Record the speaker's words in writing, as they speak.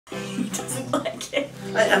He doesn't like it.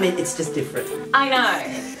 I mean, it's just different. I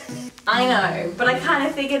know, but I kind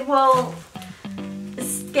of figured, well,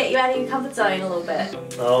 let's get you out of your comfort zone a little bit.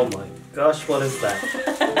 Oh my gosh, what is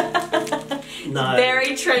that? No. Very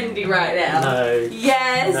trendy right now. No.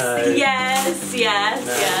 Yes, No. yes, yes,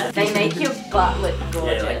 No. yes. They make your butt look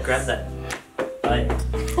gorgeous. Yeah, like grab that.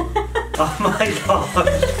 Oh my god.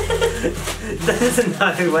 There's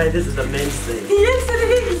no way this is a men's thing. Yes, it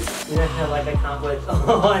is. You know how like I can't wait.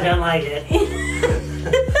 Oh, I don't like it.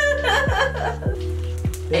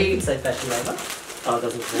 You can say Fashion Nova. Oh, it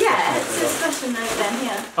doesn't say Yeah, it Fashion says Fashion Nova down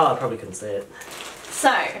here. Oh, I probably couldn't see it.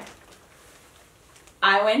 So,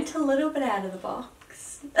 I went a little bit out of the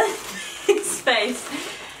box. Space.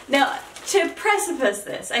 Now, to precipice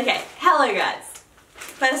this, okay, hello guys.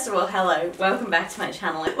 First of all, hello, welcome back to my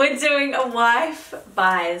channel. We're doing a wife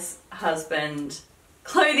buys husband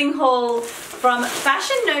clothing haul from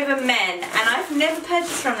Fashion Nova Men, and I've never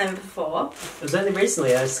purchased from them before. It was only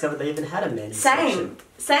recently I discovered they even had a men's section.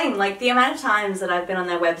 Same, like the amount of times that I've been on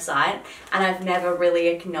their website and I've never really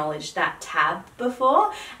acknowledged that tab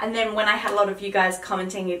before. And then when I had a lot of you guys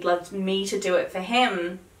commenting you'd love me to do it for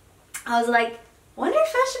him, I was like, I wonder if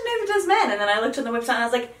Fashion Nova does men. And then I looked on the website and I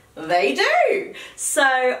was like, they do! So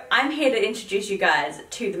I'm here to introduce you guys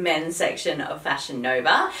to the men's section of Fashion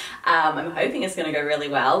Nova. I'm hoping it's going to go really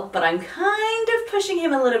well, but I'm kind of pushing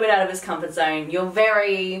him a little bit out of his comfort zone. You're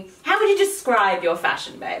very... How would you describe your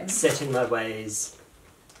fashion, babe? Set in my ways.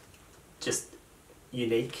 Just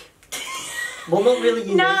unique. Well, not really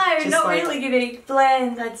unique. No, just not like, really unique.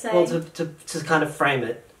 Bland, I'd say. Well, to kind of frame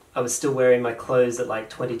it, I was still wearing my clothes at like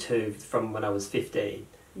 22 from when I was 15.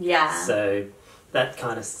 Yeah. So that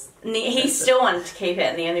kind of... He still wanted to keep it,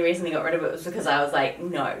 and the only reason he got rid of it was because I was like,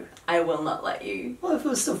 no, I will not let you. Well, if it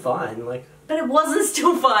was still fine, like... But it wasn't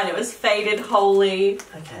still fine. It was faded wholly.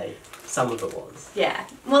 Okay, some of it was. Yeah.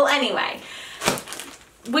 Well, anyway,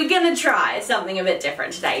 we're gonna try something a bit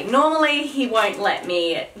different today. Normally, he won't let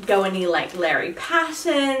me go any like Larry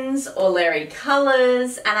patterns or Larry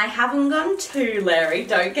colours, and I haven't gone too Larry.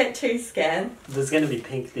 Don't get too scared. There's going to be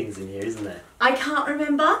pink things in here, isn't there? I can't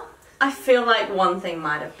remember. I feel like one thing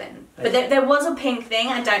might have been. But there was a pink thing.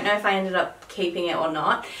 I don't know if I ended up keeping it or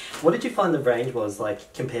not. What did you find the range was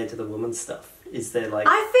like compared to the women's stuff? Is there like...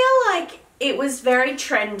 I feel like it was very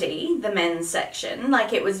trendy, the men's section.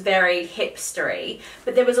 Like it was very hipstery.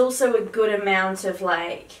 But there was also a good amount of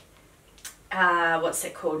like, what's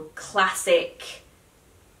it called? Classic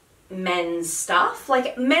men's stuff.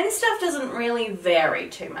 Like men's stuff doesn't really vary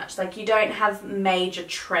too much. Like you don't have major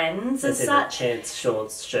trends as such. Pants,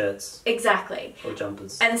 shorts, shirts. Exactly. Or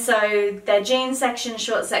jumpers. And so their jeans section,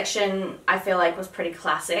 short section, I feel like was pretty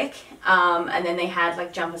classic. And then they had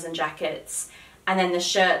like jumpers and jackets. And then the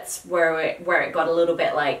shirts where it got a little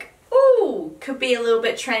bit like, ooh, could be a little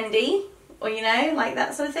bit trendy. Or, you know, like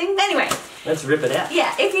that sort of thing. Anyway. Let's rip it out.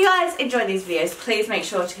 Yeah, if you guys enjoy these videos, please make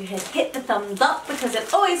sure to hit the thumbs up because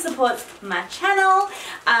it always supports my channel.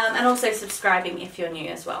 And also subscribing if you're new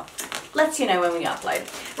as well. Lets you know when we upload.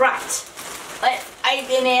 Right, let's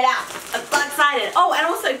open it up. I'm so excited. Oh, and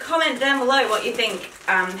also comment down below what you think,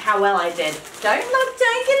 how well I did. Don't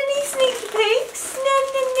get any sneaky peeks. No.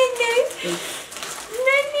 No.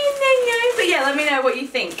 But yeah, let me know what you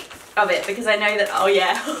think of it because I know that, oh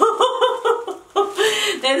yeah.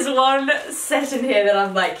 There's one set in here that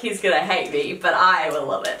I'm like, he's gonna hate me, but I will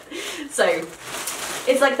love it. So,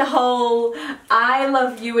 it's like the whole, I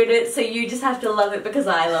love you in it, so you just have to love it because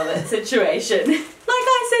I love it situation. Like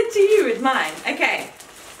I said to you with mine. Okay,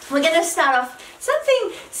 we're gonna start off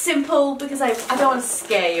something simple because I don't want to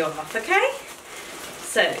scare you off, okay?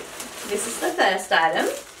 So, this is the first item.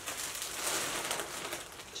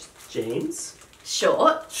 Jeans.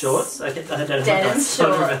 Shorts. Shorts? Okay, I don't know. Denim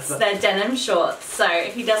shorts. They're denim shorts. So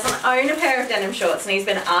if he doesn't own a pair of denim shorts and he's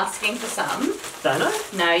been asking for some. Don't I?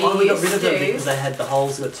 No, you Oh, we got rid used of them to. because they had the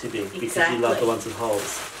holes got too big. Because you love the ones with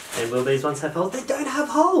holes. And will these ones have holes? They don't have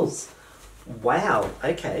holes. Wow.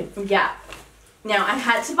 Okay. Yeah. Now I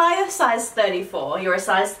had to buy a size 34. You're a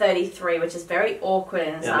size 33, which is very awkward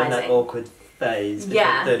in sizing. Yeah, I'm in that awkward phase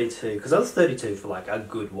between 32 because I was 32 for like a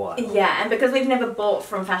good while. Yeah, and because we've never bought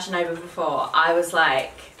from Fashion Nova before, I was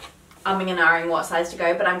like umming and ahhing what size to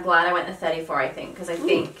go, but I'm glad I went the 34 I think because I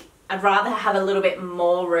think I'd rather have a little bit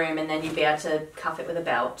more room and then you'd be able to cuff it with a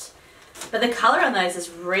belt. But the colour on those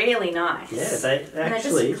is really nice. Yeah, they actually... And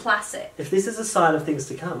they're just classic. If this is a sign of things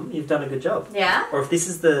to come, you've done a good job. Yeah? Or if this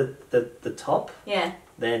is the top, yeah,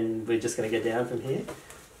 then we're just going to get down from here.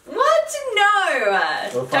 What? No!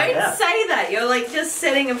 We'll find Don't out. say that. You're like just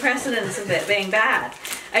setting a precedence of it being bad.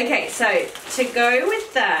 Okay, so to go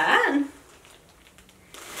with that,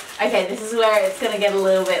 Okay, this is where it's going to get a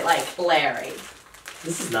little bit, like, Larry.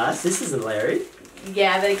 This is nice. This isn't Larry.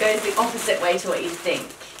 Yeah, but it goes the opposite way to what you'd think.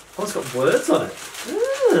 Oh, it's got words on it.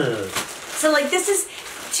 So, like, this is...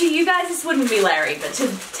 To you guys, this wouldn't be Larry, but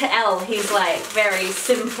to Elle, he's, like, very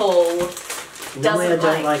simple... Normally I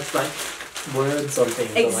don't like words on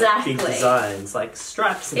things. Exactly. Or, like, big designs, like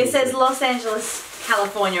stripes. And it says Los Angeles,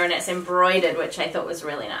 California, and it's embroidered, which I thought was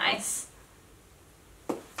really nice.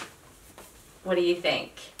 What do you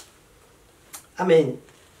think? I mean,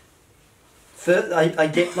 first, I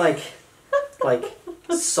get like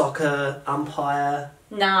soccer umpire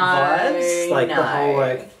vibes, like the whole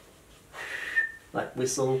like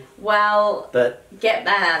whistle. Well, but get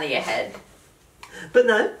that out of your head. But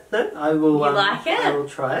no, I will. You like it? I will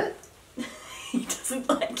try it. He doesn't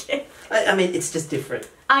like it. I mean, it's just different.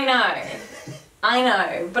 I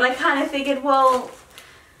know, but I kind of figured, well,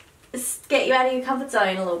 get you out of your comfort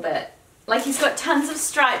zone a little bit. Like, he's got tons of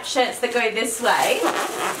striped shirts that go this way,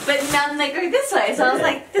 but none that go this way. So I was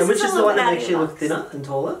like, this is a little bit out of your box. And which is the one that makes you look thinner and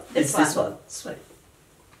taller? It's this one. Sweet.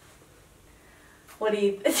 What do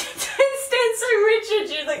you... Don't stand so rigid,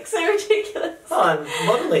 you look so ridiculous. Oh, I'm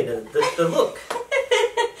modelling the look.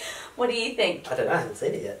 What do you think? I don't know, I haven't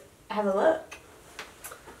seen it yet. Have a look.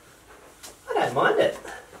 I don't mind it.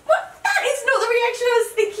 What? That is not the reaction I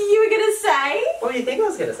was thinking you were going to say. What do you think I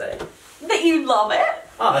was going to say? That you love it.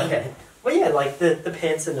 Oh, okay. Well, yeah, like the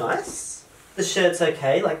pants are nice. The shirt's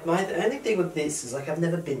okay. Like, the only thing with this is, like, I've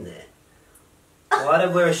never been there. Why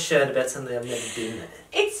do I wear a shirt about something I've never been there?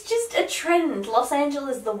 It's just a trend. Los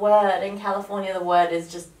Angeles is the word, in California the word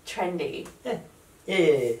is just trendy.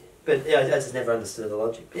 Yeah. But yeah, I just never understood the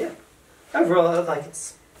logic. But yeah, overall, I like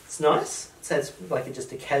it's nice. So it's like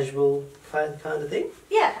just a casual kind of thing.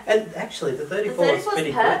 Yeah. And actually, the 34 is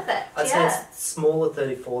pretty perfect. good. I'd say it's smaller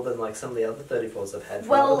 34 than like some of the other 34s I've had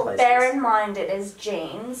from other places. Bear in mind it is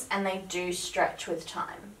jeans, and they do stretch with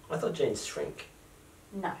time. I thought jeans shrink.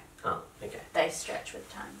 No. Oh, okay. They stretch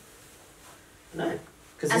with time. No.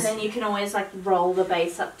 And then you can always like roll the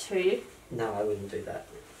base up too. No, I wouldn't do that.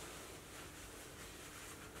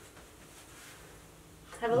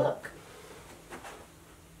 Have a look.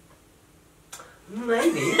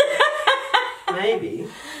 Maybe. Maybe.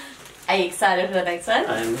 Are you excited for the next one?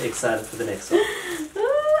 I'm excited for the next one.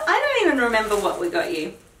 I don't even remember what we got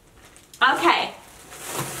you. Okay.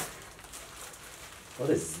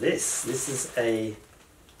 What is this? This is a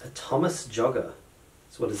Thomas jogger.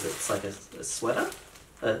 So what is it? It's like a sweater?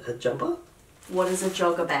 A jumper? What is a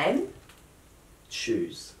jogger, babe?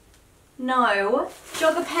 Shoes. No.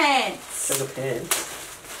 Jogger pants. Jogger pants.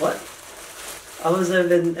 What? I was over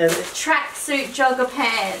tracksuit jogger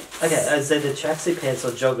pants. Okay, I said the tracksuit pants or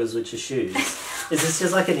joggers, which are shoes. Is this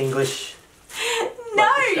just like an English?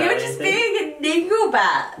 No, you're just being a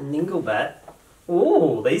ninglebat. Ninglebat.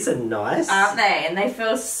 Ooh, these are nice, aren't they? And they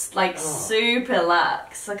feel like super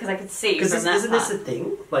luxe because I could see from that. Isn't this a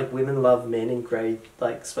thing? Like women love men in grey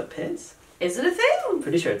like sweatpants. Is it a thing? I'm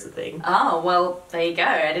pretty sure it's a thing. Oh well, there you go.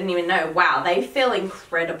 I didn't even know. Wow, they feel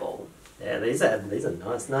incredible. Yeah, these are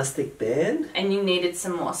nice thick band. And you needed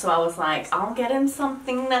some more, so I was like, I'll get him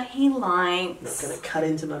something that he likes. Not gonna cut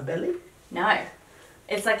into my belly? No.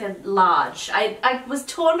 It's like a large. I was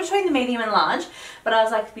torn between the medium and large, but I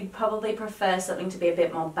was like, we'd probably prefer something to be a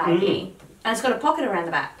bit more baggy. And it's got a pocket around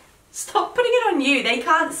the back. Stop putting it on you. They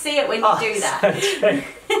can't see it when you do that.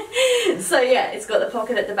 So yeah, it's got the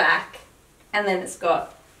pocket at the back, and then it's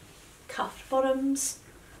got cuffed bottoms.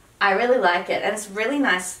 I really like it, and it's really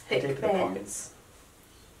nice thick bands.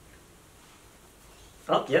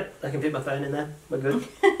 Oh, yep, I can fit my phone in there. We're good.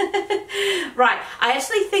 Right, I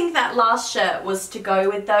actually think that last shirt was to go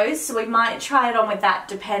with those, so we might try it on with that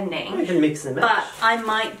depending. We can mix and match. But I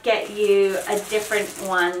might get you a different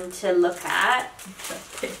one to look at.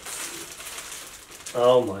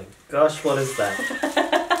 Oh my gosh, what is that?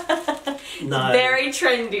 No. It's very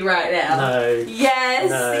trendy right now. No. Yes,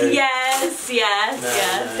 no. yes.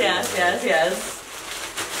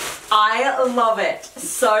 I love it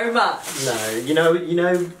so much. No, you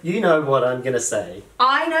know what I'm gonna say.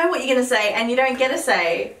 I know what you're gonna say, and you don't get to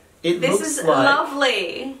say. This is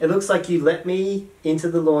lovely. It looks like you let me into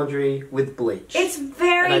the laundry with bleach. It's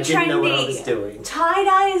very trendy. And I didn't know what I was doing.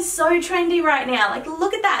 Tie-dye is so trendy right now. Like,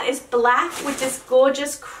 look at that. It's black with this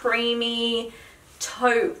gorgeous, creamy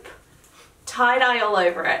taupe tie-dye all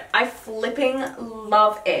over it. I flipping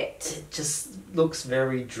love it. It just looks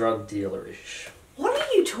very drug dealer-ish. What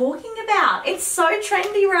are you talking about? It's so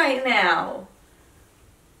trendy right now.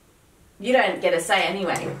 You don't get a say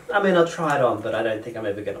anyway. I mean, I'll try it on, but I don't think I'm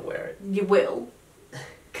ever going to wear it. You will.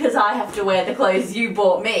 because I have to wear the clothes you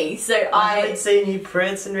bought me. So I haven't seen you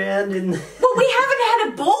prancing around in... Well, we haven't had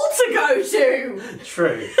a ball to go to.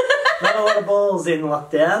 True. Not a lot of balls in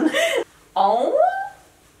lockdown. Oh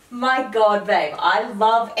my god, babe. I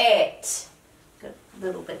love it. Got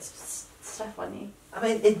little bits of stuff on you. I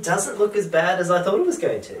mean, it doesn't look as bad as I thought it was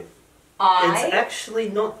going to. It's actually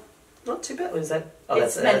not too bad. Is that? Oh,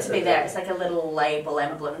 it's meant to be there. It's like a little label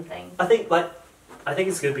emblem thing. I think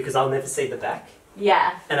it's good because I'll never see the back.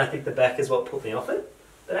 Yeah. And I think the back is what put me off it.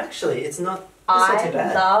 But actually, it's not too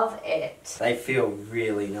bad. I love it. They feel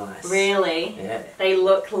really nice. Really? Yeah. They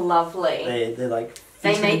look lovely. They're like...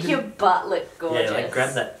 They make your butt look gorgeous. Yeah, like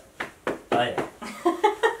grab that. Oh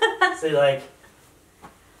yeah. So like...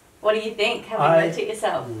 What do you think? Having looked at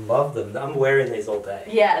yourself? I love them. I'm wearing these all day.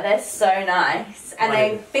 Yeah, they're so nice. And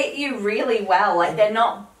they fit you really well. Like, they're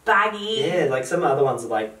not baggy. Yeah, like some other ones are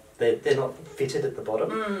like, they're not fitted at the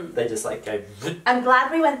bottom. They just like go... I'm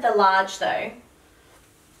glad we went the large though.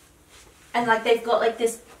 And like they've got like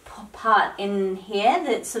this part in here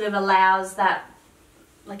that sort of allows that,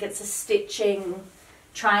 like it's a stitching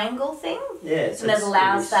triangle thing. Yeah. So and it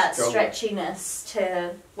allows really that stretchiness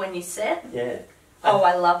to when you sit. Yeah. Oh,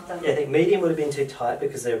 I love them. Yeah, I think medium would have been too tight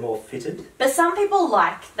because they're more fitted. But some people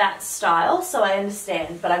like that style, so I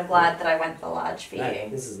understand. But I'm glad that I went the large for you.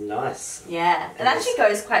 This is nice. Yeah, it actually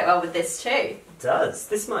goes quite well with this too. It does.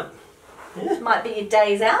 This might... Yeah. Might be your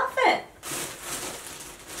day's outfit.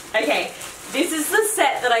 Okay, this is the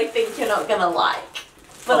set that I think you're not going to like.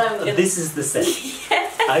 But I'm gonna... This is the set?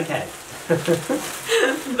 Yeah. Okay.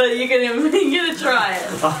 But you're gonna try it.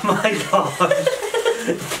 Oh my god.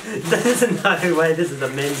 There's no way this is a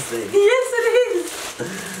men's thing. Yes, it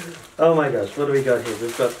is. Oh my gosh, what do we got here?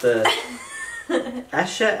 We've got the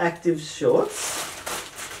Asher Active Shorts.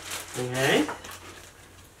 Okay.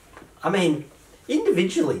 I mean,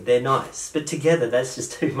 individually they're nice, but together that's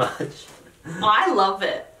just too much. I love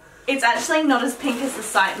it. It's actually not as pink as the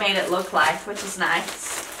site made it look like, which is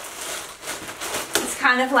nice. It's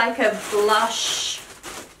kind of like a blush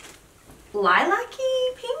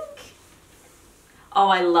lilac-y pink. Oh,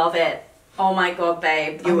 I love it. Oh my god,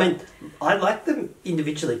 babe. I mean, I like them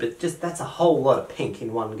individually, but just that's a whole lot of pink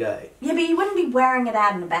in one go. Yeah, but you wouldn't be wearing it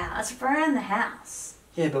out and about. It's around the house.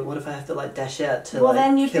 Yeah, but what if I have to like dash out to well, like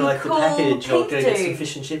then you'd collect be the cool package or pink go get dude. some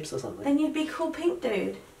fish and chips or something? Then you'd be cool pink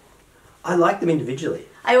dude. I like them individually.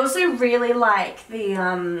 I also really like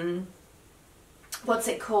the, what's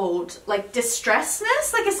it called? Like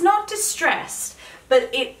distressedness? Like it's not distressed, but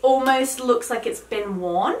it almost looks like it's been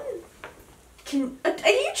worn. Are you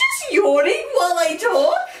just yawning while I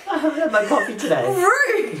talk? I haven't had my coffee today.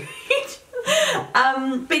 Rude!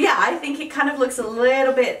 But yeah, I think it kind of looks a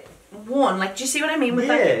little bit worn. Like, do you see what I mean? With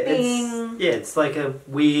like it being... it's like a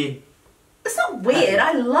weird... It's not weird,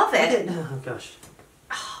 I love it. Oh gosh.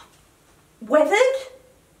 Weathered?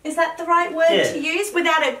 Is that the right word Yeah. to use?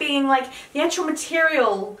 Without it being like, the actual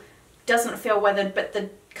material doesn't feel weathered, but the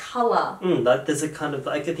colour. Like there's a kind of,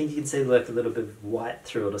 like I think you can see like a little bit of white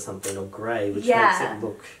through it or something, or grey, which makes it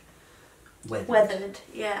look weathered. Weathered,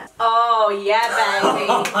 yeah. Oh, yeah,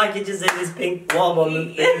 baby. I can just see this pink blob on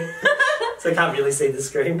the thing. So I can't really see the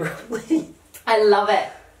screen properly. I love it.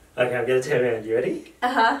 Okay, I'm going to turn around. You ready?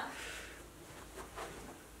 Uh-huh.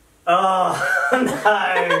 Oh,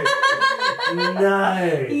 no.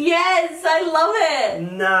 No. Yes, I love it.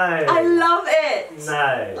 No. I love it.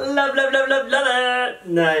 No. Love, love, love, love, love it.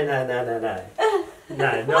 No, no, no, no, no.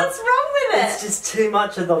 No, What's wrong with it? It's just too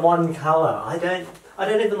much of the one colour. I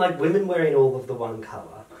don't even like women wearing all of the one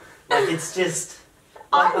colour. Like it's just...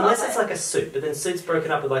 Like, unless it's like a suit, but then suit's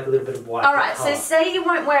broken up with like a little bit of white. Alright, so say you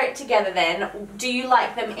won't wear it together then. Do you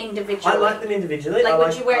like them individually? I like them individually. Like,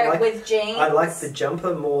 would you wear it with jeans? I like the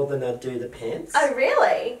jumper more than I do the pants. Oh,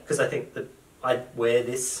 really? Because I think that I'd wear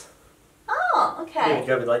this. Oh, okay.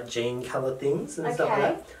 Go with like jean colour things and stuff like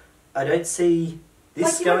Okay. that. I don't see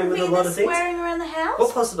this Like, going with a lot of things. wearing around the house?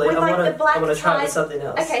 Well, possibly. With, I like, want the black to try it with tie- something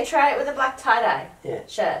else. Okay, try it with a black tie-dye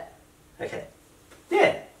shirt. Okay.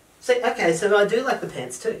 Yeah. So, okay, so I do like the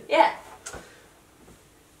pants too. Yeah.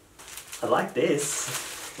 I like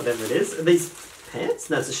this. Whatever it is. Are these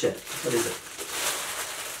pants? No, it's a shirt. What is it?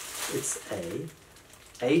 It's a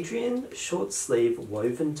Adrian short sleeve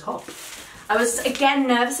woven top. I was, again,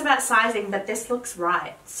 nervous about sizing, but this looks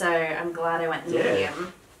right. So I'm glad I went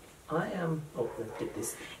medium. I am... Oh, let's get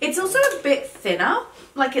this. It's also a bit thinner.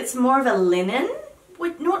 Like, it's more of a linen.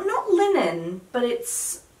 Not linen, but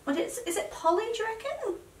it's... What is it poly, do you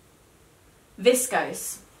reckon?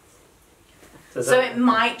 Viscose. So it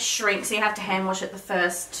might shrink, so you have to hand wash it the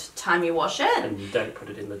first time you wash it. And you don't put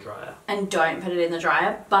it in the dryer. And don't put it in the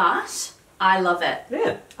dryer, but I love it.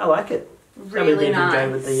 Yeah, I like it. Really nice. Go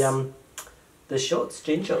with the shorts,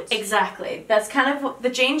 jean shorts. Exactly. That's kind of what, the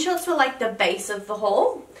jean shorts were like the base of the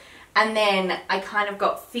haul. And then I kind of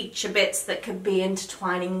got feature bits that could be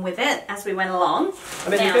intertwining with it as we went along. I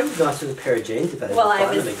mean, it would be nice with a pair of jeans if I well, I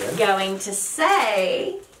was going to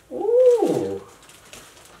say... Ooh.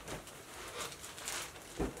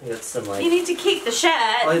 I got some, like... You need to keep the shirt.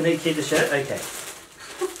 Oh, I need to keep the shirt? Okay.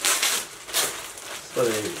 So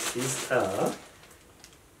these are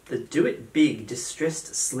the Do It Big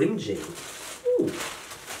Distressed Slim Jeans. Ooh.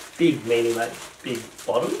 Big meaning like big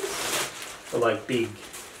bottoms? Or like big...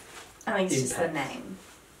 I think it's just the name.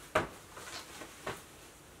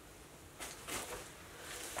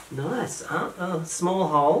 Nice. Oh, small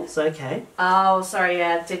holes, okay. Oh, sorry,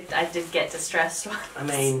 yeah, I did get distressed ones. I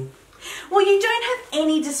mean... Well, you don't have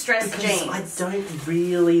any distressed jeans. I don't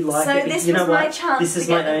really like it. So this was my chance This is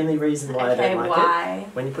my only reason why I don't like it.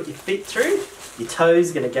 When you put your feet through, your toes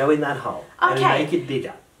are going to go in that hole. Okay. And make it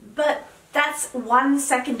bigger. But that's 1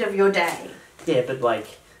 second of your day. Yeah, but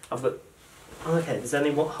like, I've got... Oh, okay, there's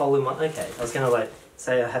only one hole in one... Okay, I was going to like,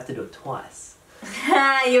 say I have to do it twice.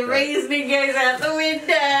 Your reasoning goes out the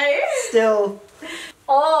window. Still.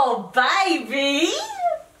 Oh, baby!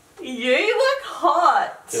 You look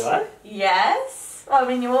hot. Do I? Yes. Well, I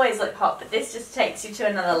mean, you always look hot, but this just takes you to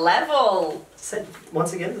another level. So,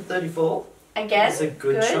 once again, the 34. Again? It's a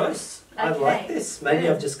good choice. Okay. I like this. Maybe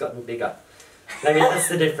I've just gotten bigger. Maybe that's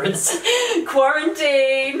the difference.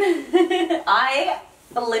 Quarantine. I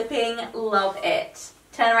flipping love it.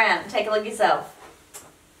 Turn around. Take a look yourself.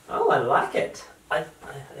 Oh, I like it. I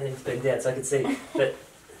didn't expect that, so I could see. But,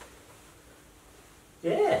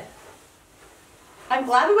 yeah. I'm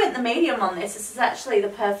glad we went the medium on this. This is actually the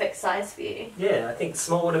perfect size for you. Yeah, I think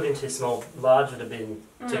small would have been too small, large would have been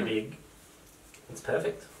too big. It's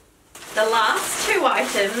perfect. The last two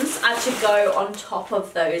items are to go on top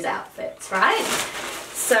of those outfits, right?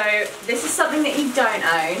 So this is something that you don't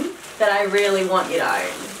own that I really want you to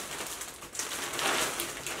own.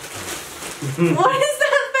 What is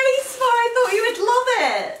that face for? I thought you would love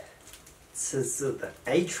it. This is the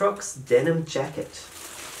Atrox denim jacket.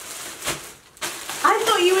 I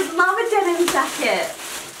thought you would love a denim jacket.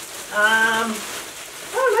 I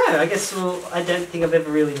don't know. I guess I don't think I've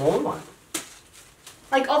ever really worn one.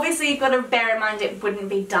 Like, obviously, you've got to bear in mind it wouldn't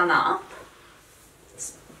be done up.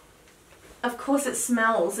 Of course, it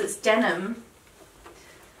smells. It's denim.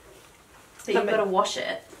 But you've got to wash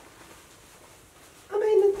it. I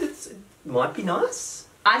mean, it might be nice.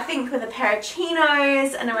 I think with a pair of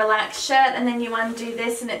chinos and a relaxed shirt, and then you undo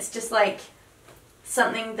this, and it's just like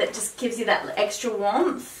something that just gives you that extra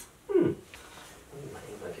warmth. Maybe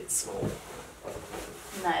a bit small.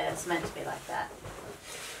 No, that's meant to be like that.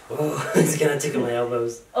 Oh, it's going to tickle my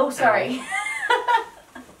elbows. Oh, sorry.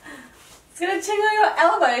 It's going to tickle your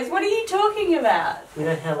elbows. What are you talking about? You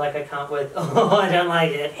know how, like, I can't wear... Oh, I don't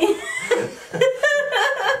like it.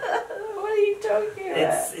 What are you talking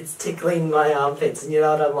about? It's tickling my armpits, and you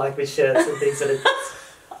know what I'm like with shirts and things that it's...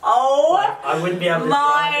 Oh, like, I wouldn't be able to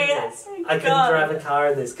drive in this. I couldn't drive a car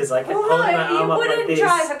in this because I can hold my arm up like this. You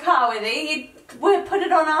wouldn't drive a car with it. You'd put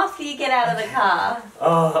it on after you get out of the car.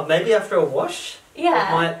 Oh, maybe after a wash? Yeah.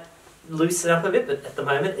 It might loosen up a bit, but at the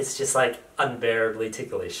moment it's just like unbearably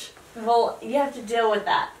ticklish. Well, you have to deal with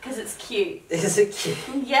that because it's cute. Is it cute?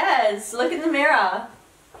 Yes, look in the mirror.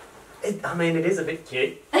 I mean, it is a bit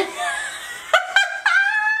cute.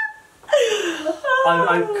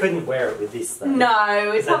 I couldn't wear it with this though.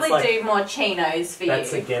 No, we'd probably like, do more chinos for you.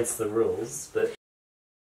 That's against the rules, but...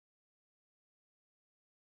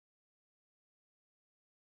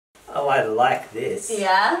 Oh, I like this.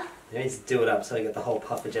 Yeah? I need to do it up so I get the whole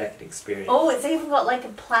puffer jacket experience. Oh, it's even got like a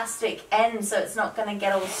plastic end so it's not going to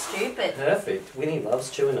get all stupid. Perfect. Winnie loves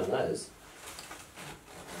chewing on those.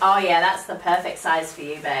 Oh yeah, that's the perfect size for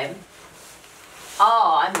you, babe.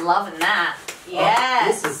 Oh, I'm loving that.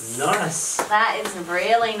 Yes. Oh, this is nice. That is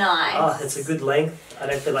really nice. Oh, it's a good length. I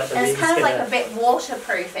don't feel like the and it's kind of like a bit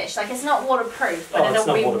waterproofish. Like it's not waterproof, but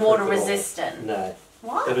it'll be water resistant. No.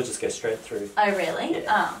 What? It'll just go straight through. Oh really? Yeah.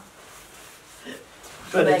 Oh.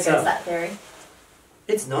 But there goes that theory.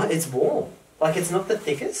 It's not. It's warm. Like it's not the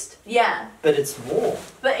thickest. Yeah. But it's warm.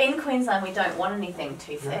 But in Queensland, we don't want anything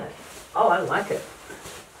too thick. No. Oh, I like it.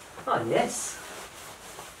 Oh yes.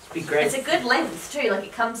 It'd be great. It's a good length too. Like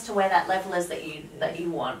it comes to where that level is that you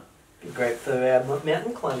want. Be great for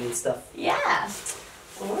mountain climbing stuff. Yeah. I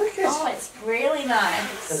like it. Oh, it's really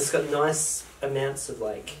nice. And it's got nice amounts of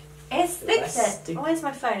like. It's thick then. Oh, where's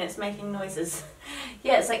my phone? It's making noises.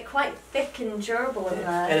 Yeah, it's like quite thick and durable in there.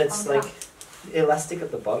 And it's like elastic at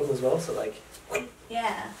the bottom as well, so like...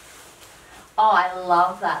 Yeah. Oh, I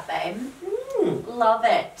love that, babe. Love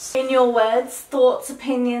it. In your words, thoughts,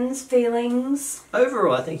 opinions, feelings?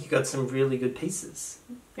 Overall, I think you got some really good pieces.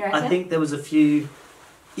 You reckon? I think there was a few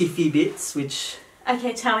iffy bits, which...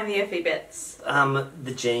 Okay, tell me the iffy bits.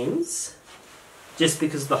 The jeans, just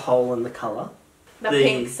because of the hole and the colour. The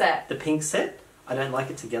pink set. The pink set, I don't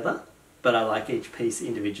like it together, but I like each piece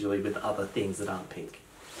individually with other things that aren't pink.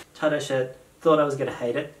 Tie-dye shirt, thought I was going to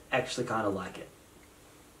hate it, actually kind of like it.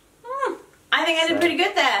 I think I did pretty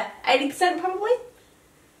good there. 80% probably?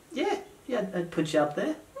 Yeah, I'd put you up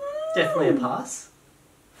there. Definitely a pass.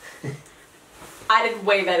 I did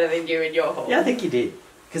way better than you in your haul. Yeah, I think you did.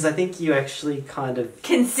 Because I think you actually kind of...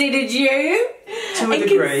 Considered you. To a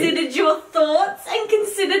degree. Considered your thoughts and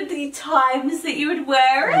considered the times that you would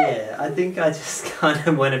wear it. Yeah, I think I just kind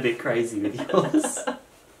of went a bit crazy with yours.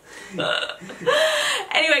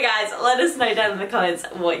 Anyway guys, let us know down in the comments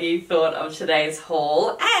what you thought of today's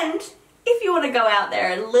haul, and if you want to go out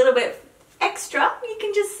there a little bit extra, you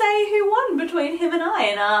can just say who won between him and I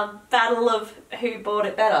in our battle of who bought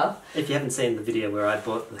it better. If you haven't seen the video where I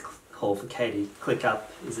bought the haul for Katie, click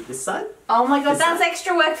up. Is it this side? Oh my god, This that's side?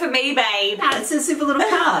 extra work for me, babe. Nah, it's a super little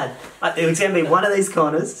card. It's going to be one of these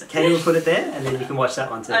corners. Katie will put it there, and then you can watch that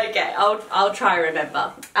one too. Okay, I'll try and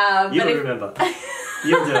remember. You'll remember.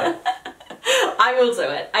 You'll do it. I will do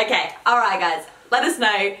it. Okay, alright guys. Let us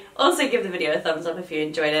know. Also give the video a thumbs up if you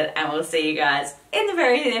enjoyed it, and we'll see you guys in the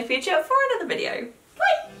very near future for another video.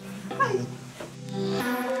 Bye! Bye.